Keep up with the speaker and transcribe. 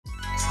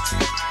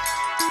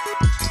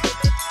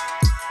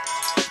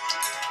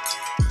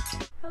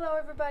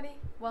everybody,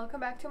 welcome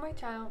back to my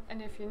channel,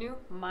 and if you're new,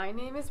 my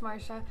name is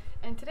Marsha,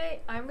 and today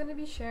I'm going to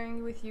be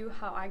sharing with you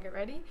how I get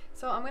ready.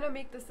 So I'm going to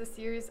make this a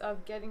series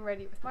of getting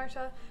ready with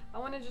Marsha. I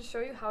want to just show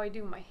you how I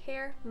do my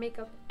hair,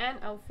 makeup, and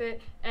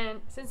outfit,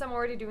 and since I'm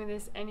already doing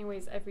this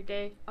anyways every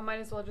day, I might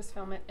as well just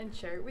film it and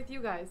share it with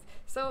you guys.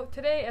 So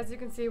today, as you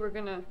can see, we're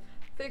going to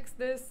fix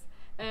this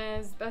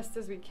as best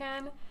as we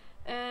can,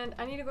 and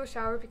I need to go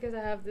shower because I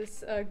have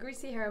this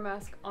greasy hair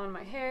mask on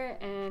my hair,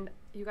 and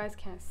you guys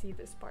can't see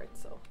this part,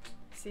 so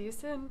see you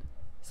soon.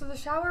 So the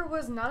shower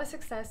was not a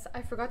success.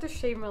 I forgot to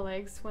shave my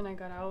legs when I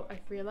got out. I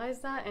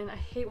realized that, and I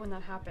hate when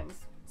that happens.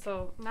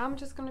 So now I'm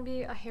just gonna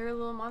be a hairy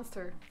little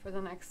monster for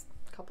the next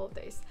couple of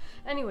days.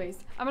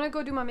 Anyways, I'm gonna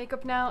go do my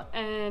makeup now,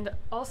 and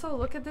also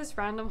look at this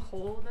random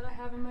hole that I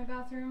have in my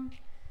bathroom.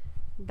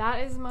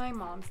 That is my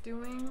mom's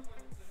doing.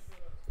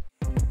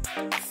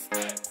 I'm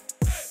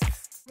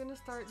gonna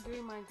start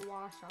doing my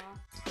gua sha.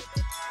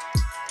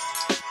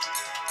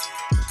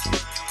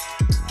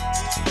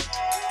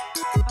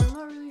 I'm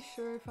not really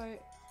sure if I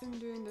am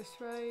doing this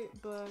right,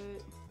 but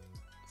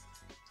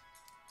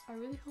I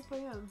really hope I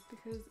am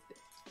because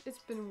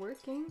it's been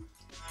working.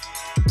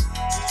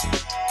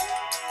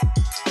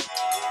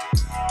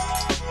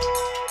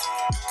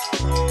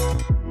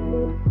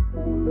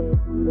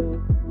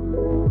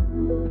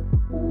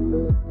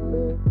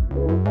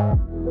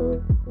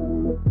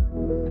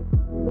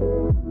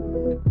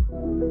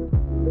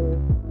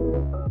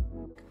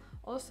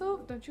 Also,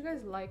 don't you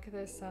guys like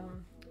this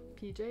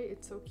PJ?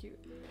 It's so cute.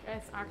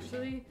 It's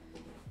actually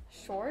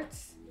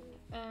shorts,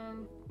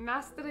 and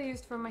mask that I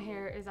used for my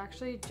hair is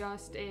actually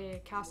just a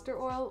castor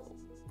oil.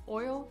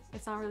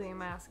 It's not really a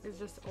mask, it's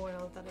just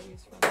oil that I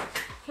use for my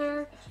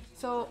hair.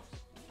 So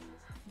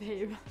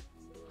babe,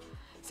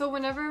 so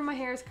whenever my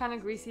hair is kind of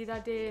greasy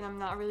that day and I'm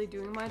not really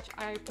doing much,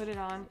 I put it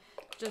on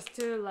just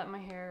to let my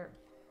hair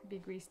be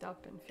greased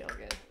up and feel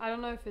good. I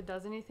don't know if it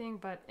does anything,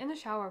 but in the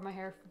shower my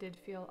hair did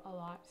feel a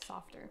lot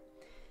softer.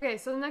 Okay,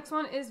 so the next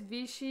one is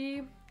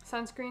Vichy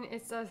sunscreen.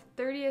 It's a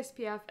 30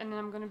 SPF, and then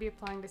I'm going to be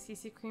applying the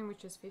CC cream,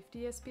 which is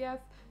 50 SPF.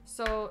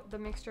 So the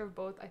mixture of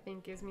both I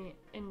think gives me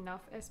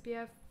enough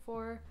SPF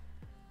for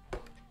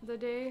the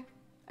day.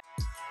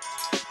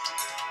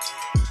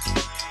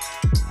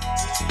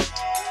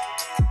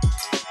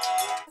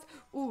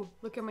 Ooh,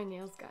 look at my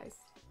nails, guys.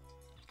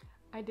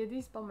 I did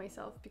these by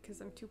myself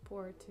because I'm too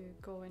poor to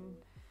go and,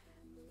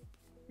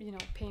 you know,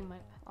 pay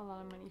a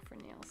lot of money for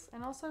nails.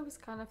 And also it was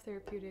kind of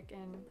therapeutic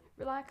and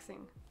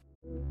relaxing.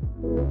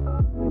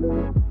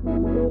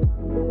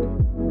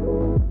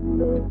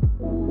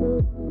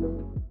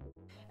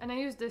 And I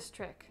use this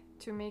trick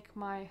to make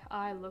my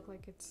eye look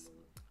like it's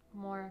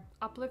more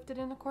uplifted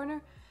in the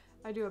corner.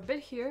 I do a bit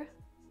here,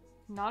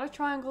 not a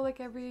triangle like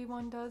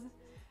everyone does,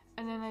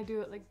 and then I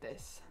do it like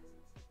this.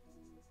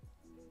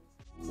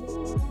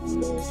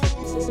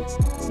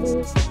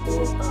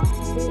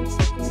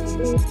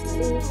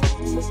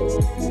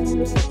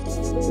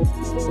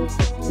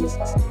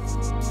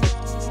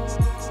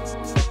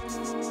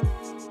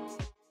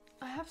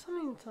 I have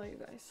something to tell you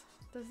guys.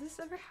 Does this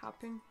ever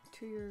happen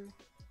to your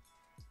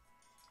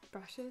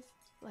brushes?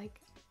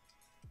 Like,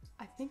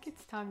 I think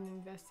it's time to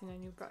invest in a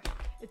new brush.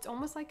 It's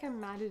almost like I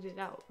matted it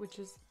out, which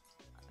is,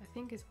 I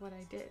think, is what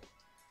I did.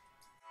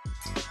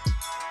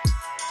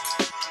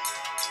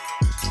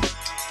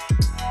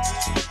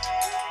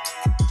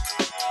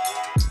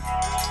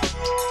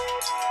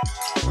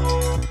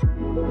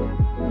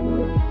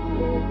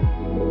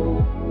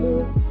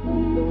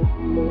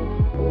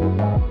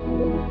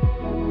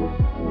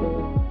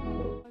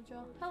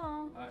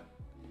 Hello. Hi.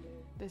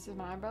 This is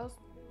my eyebrows.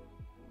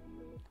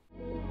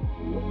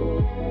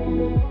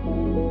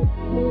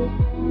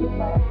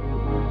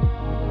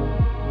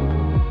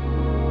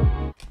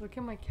 Look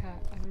at my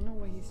cat. I don't know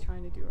what he's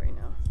trying to do right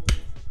now.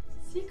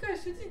 Sika,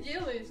 что ты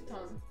делаешь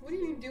там? What are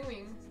you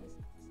doing?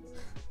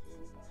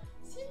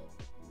 See?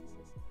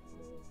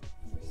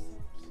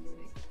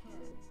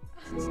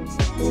 You're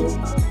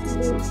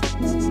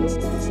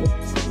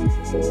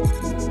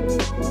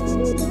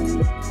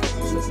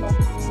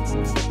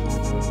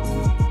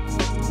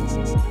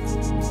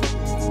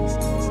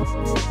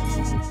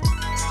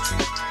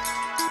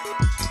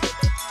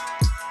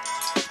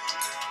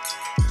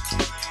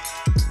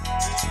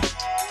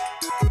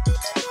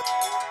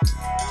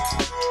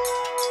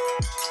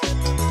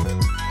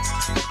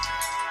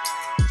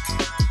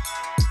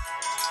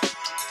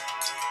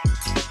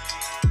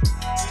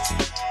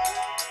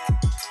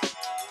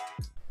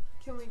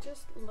Can we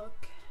just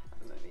look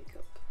at my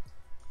makeup?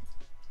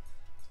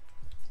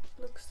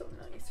 Looks so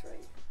nice,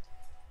 right?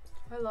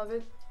 I love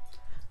it.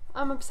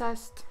 I'm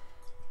obsessed.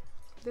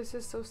 This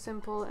is so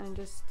simple and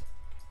just...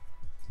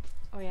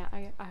 Oh yeah,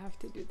 I have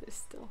to do this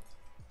still.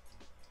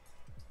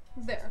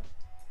 There.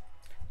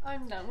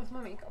 I'm done with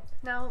my makeup.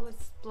 Now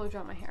let's blow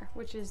dry my hair,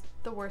 which is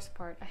the worst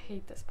part. I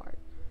hate this part.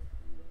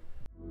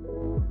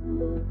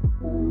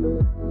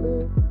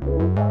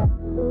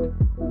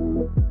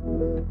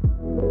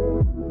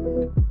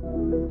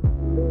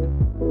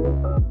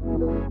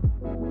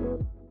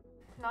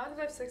 Now that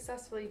I've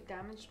successfully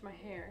damaged my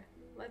hair,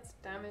 let's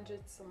damage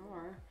it some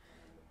more.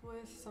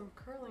 with some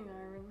curling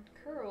iron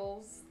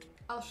curls.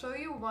 I'll show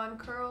you one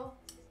curl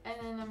and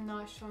then I'm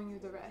not showing you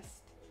the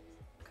rest,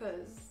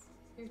 because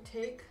you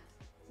take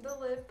the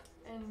lip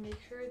and make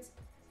sure it's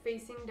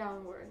facing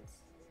downwards.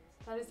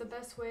 That is the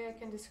best way I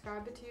can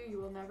describe it to you.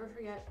 You will never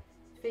forget.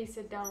 Face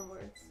it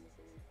downwards.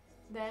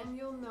 Then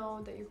you'll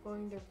know that you're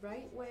going the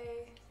right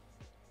way,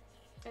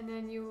 and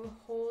then you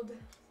hold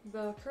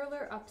the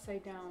curler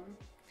upside down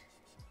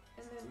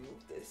and then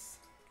move this.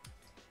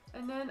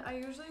 And then I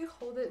usually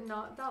hold it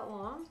not that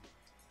long,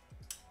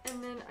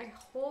 and then I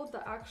hold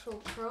the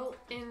actual curl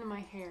in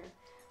my hair,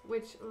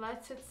 which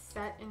lets it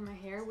set in my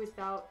hair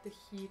without the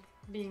heat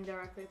being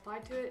directly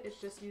applied to it. It's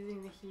just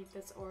using the heat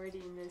that's already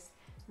in this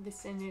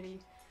vicinity.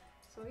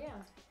 So yeah,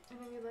 and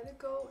then you let it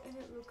go and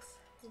it looks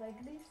like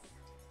this.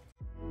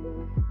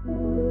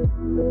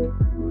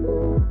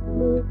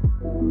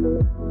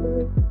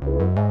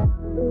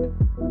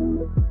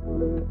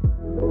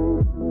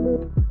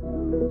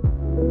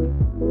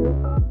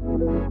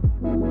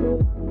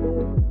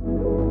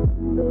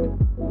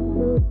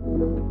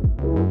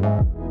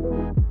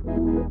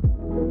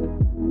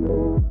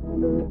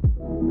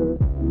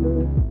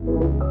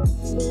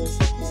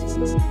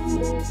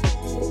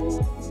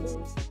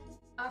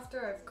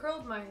 After I've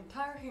curled my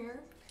entire hair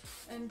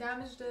and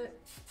damaged it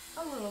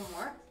a little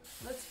more,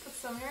 let's put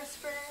some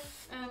hairspray.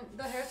 And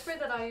the hairspray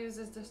that I use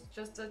is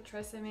just a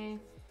Tresemme,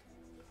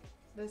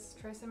 this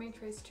Tresemme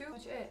Trace 2.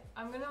 That's it.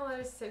 I'm gonna let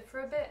it sit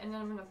for a bit and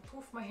then I'm gonna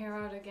poof my hair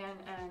out again,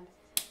 and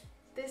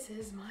this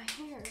is my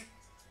hair.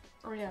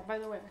 Oh yeah, by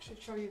the way, I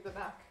should show you the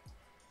back.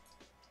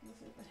 This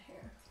is the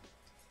hair.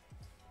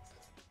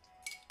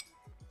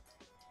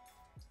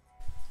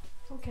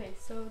 Okay,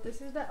 so this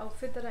is the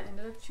outfit that I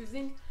ended up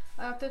choosing.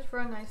 I opted for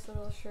a nice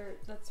little shirt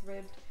that's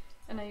ribbed,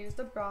 and I used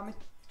a bra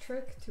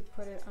trick to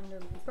put it under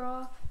my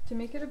bra to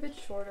make it a bit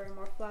shorter and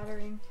more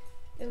flattering.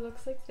 It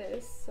looks like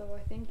this, so I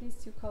think these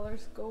two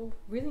colors go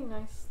really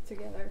nice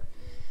together.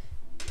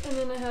 And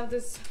then I have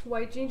this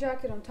white jean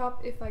jacket on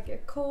top if I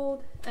get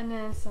cold, and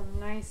then some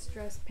nice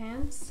dress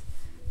pants,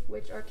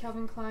 which are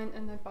Calvin Klein,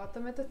 and I bought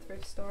them at the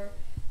thrift store,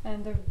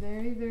 and they're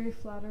very, very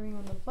flattering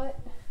on the butt,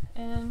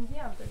 and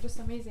yeah, they're just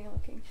amazing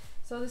looking.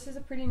 So this is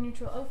a pretty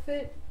neutral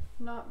outfit,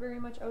 not very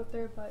much out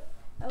there, but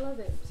I love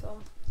it. So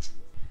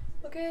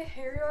okay,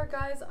 here you are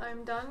guys,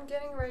 I'm done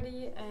getting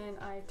ready and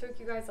I took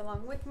you guys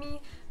along with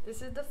me.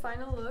 This is the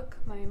final look,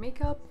 my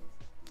makeup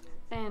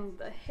and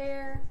the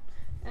hair,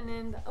 and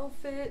then the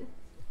outfit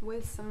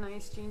with some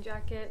nice jean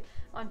jacket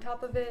on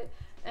top of it.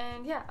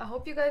 And yeah, I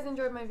hope you guys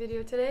enjoyed my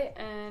video today,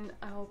 and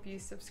I hope you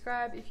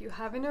subscribe if you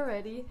haven't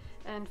already,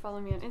 and follow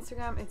me on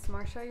Instagram. It's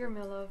Marsha, your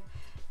Milove,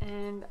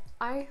 and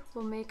I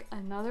will make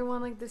another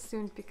one like this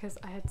soon because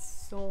I had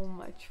so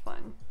much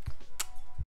fun.